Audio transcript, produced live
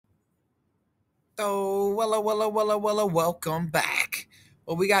Oh, wella, welcome back.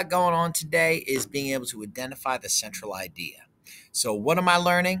 What we got going on today is being able to identify the central idea. So, what am I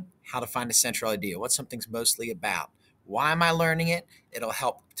learning? How to find a central idea. What something's mostly about. Why am I learning it? It'll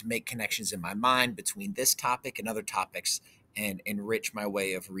help to make connections in my mind between this topic and other topics and enrich my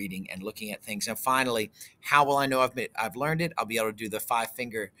way of reading and looking at things. And finally, how will I know I've learned it? I'll be able to do the five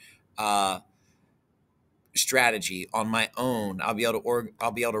finger uh, strategy on my own. I'll be able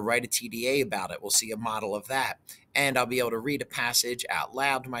to write a TDA about it. We'll see a model of that, and I'll be able to read a passage out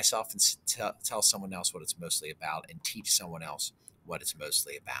loud to myself and tell someone else what it's mostly about, and teach someone else what it's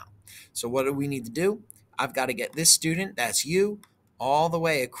mostly about. So what do we need to do? I've got to get this student, that's you, all the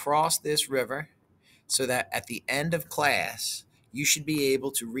way across this river so that at the end of class, you should be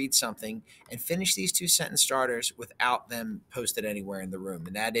able to read something and finish these two sentence starters without them posted anywhere in the room.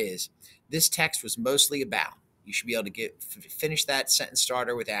 And that is, this text was mostly about. You should be able to finish that sentence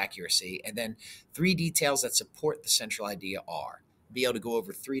starter with accuracy. And then three details that support the central idea are. Be able to go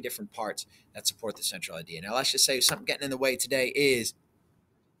over three different parts that support the central idea. Now, let's just say something getting in the way today is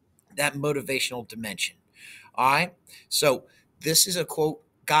that motivational dimension. All right. So this is a quote: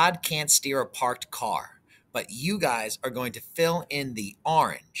 God can't steer a parked car, but you guys are going to fill in the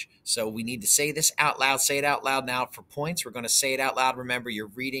orange. So we need to say this out loud. Say it out loud now for points. We're going to say it out loud. Remember, you're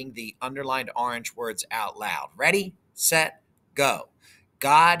reading the underlined orange words out loud. Ready, set, go.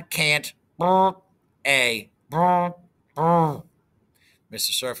 God can't a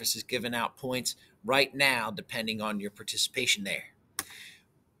Mr. Surface is giving out points right now, depending on your participation there.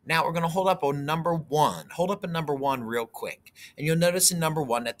 Now we're going to hold up a number one. Hold up a number one real quick. And you'll notice in number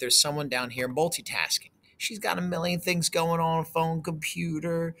one that there's someone down here multitasking. She's got a million things going on: phone,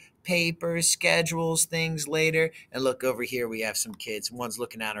 computer, paper, schedules, things later. And look over here, we have some kids. One's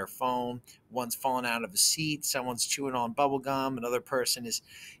looking at her phone, one's falling out of a seat, someone's chewing on bubble gum, another person is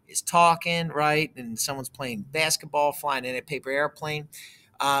talking, right? And someone's playing basketball, flying in a paper airplane.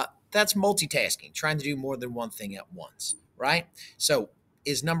 That's multitasking, trying to do more than one thing at once, right? So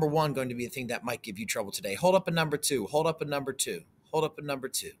is number one going to be the thing that might give you trouble today? Hold up a number two. Hold up a number two. Hold up a number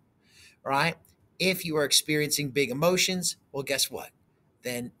two. Right? If you are experiencing big emotions, well, guess what?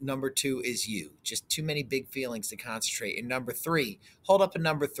 Then number two is you. Just too many big feelings to concentrate. And number three, hold up a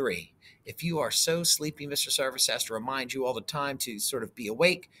number three. If you are so sleepy, Mr. Service has to remind you all the time to sort of be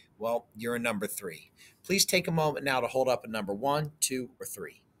awake, well, you're a number three. Please take a moment now to hold up a number one, two, or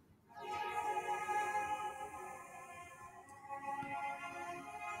three.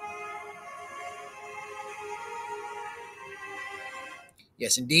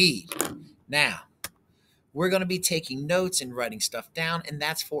 Yes, indeed. Now, we're going to be taking notes and writing stuff down, and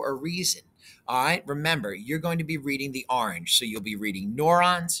that's for a reason. All right, remember, you're going to be reading the orange. So you'll be reading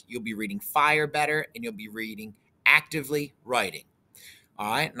neurons, you'll be reading fire better, and you'll be reading actively writing.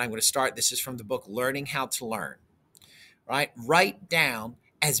 All right, and I'm going to start. This is from the book Learning How to Learn. All right, write down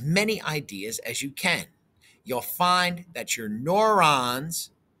as many ideas as you can. You'll find that your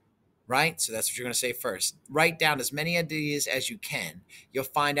neurons, right? So that's what you're going to say first. Write down as many ideas as you can. You'll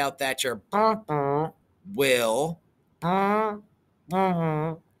find out that your will, and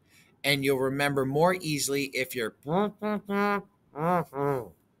you'll remember more easily if you're. All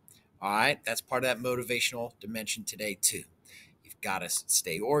right, that's part of that motivational dimension today, too. You've got to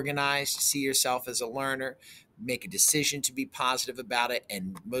stay organized, see yourself as a learner, make a decision to be positive about it,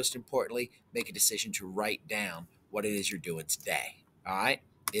 and most importantly, make a decision to write down what it is you're doing today. All right,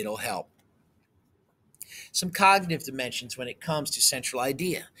 it'll help. Some cognitive dimensions when it comes to central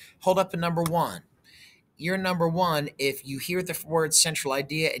idea. Hold up a number one. You're number one if you hear the word central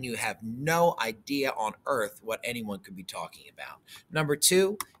idea and you have no idea on earth what anyone could be talking about. Number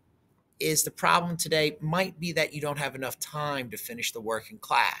two is the problem today might be that you don't have enough time to finish the work in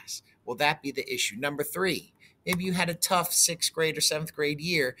class. Will that be the issue? Number three, maybe you had a tough sixth grade or seventh grade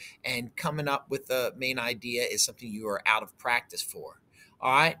year and coming up with the main idea is something you are out of practice for.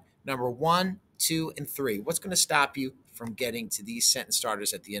 All right. Number one, two, and three. What's going to stop you from getting to these sentence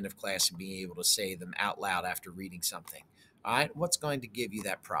starters at the end of class and being able to say them out loud after reading something? All right. What's going to give you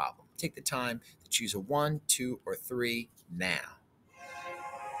that problem? Take the time to choose a one, two, or three now.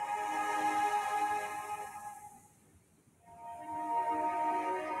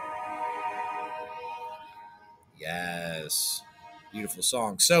 Yes. Beautiful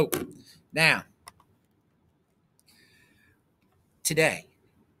song. So now, today,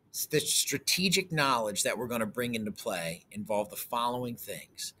 the strategic knowledge that we're going to bring into play involve the following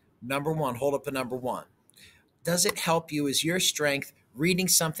things. Number one, hold up a number one. Does it help you? Is your strength reading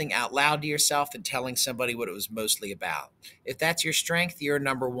something out loud to yourself and telling somebody what it was mostly about? If that's your strength, you're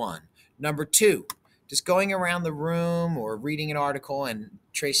number one. Number two, Just going around the room or reading an article and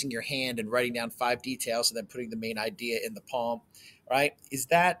tracing your hand and writing down 5 details and then putting the main idea in the palm, right? Is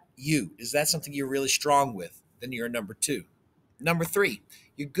that you? Is that something you're really strong with? Then you're a number 2. Number 3,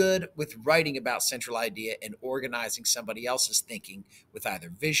 you're good with writing about central idea and organizing somebody else's thinking with either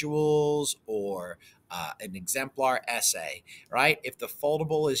visuals or an exemplar essay, right? If the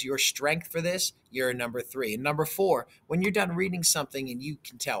foldable is your strength for this, you're a number 3. And number 4, when you're done reading something and you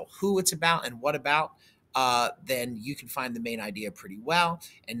can tell who it's about and what about, then you can find the main idea pretty well.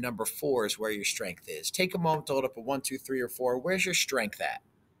 And number 4 is where your strength is. Take a moment to hold up a 1, 2, 3, or 4. Where's your strength at?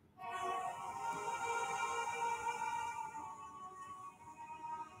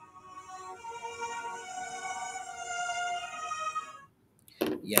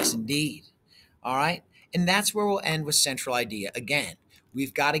 Yes, indeed. All right. And that's where we'll end with central idea. Again,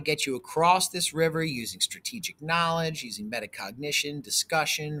 we've got to get you across this river using strategic knowledge, using metacognition,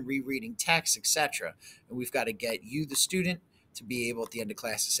 discussion, rereading text, etc. And we've got to get you, the student, to be able at the end of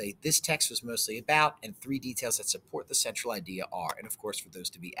class to say, this text was mostly about, and 3 details that support the central idea are, and of course, for those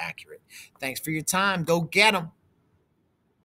to be accurate. Thanks for your time. Go get them.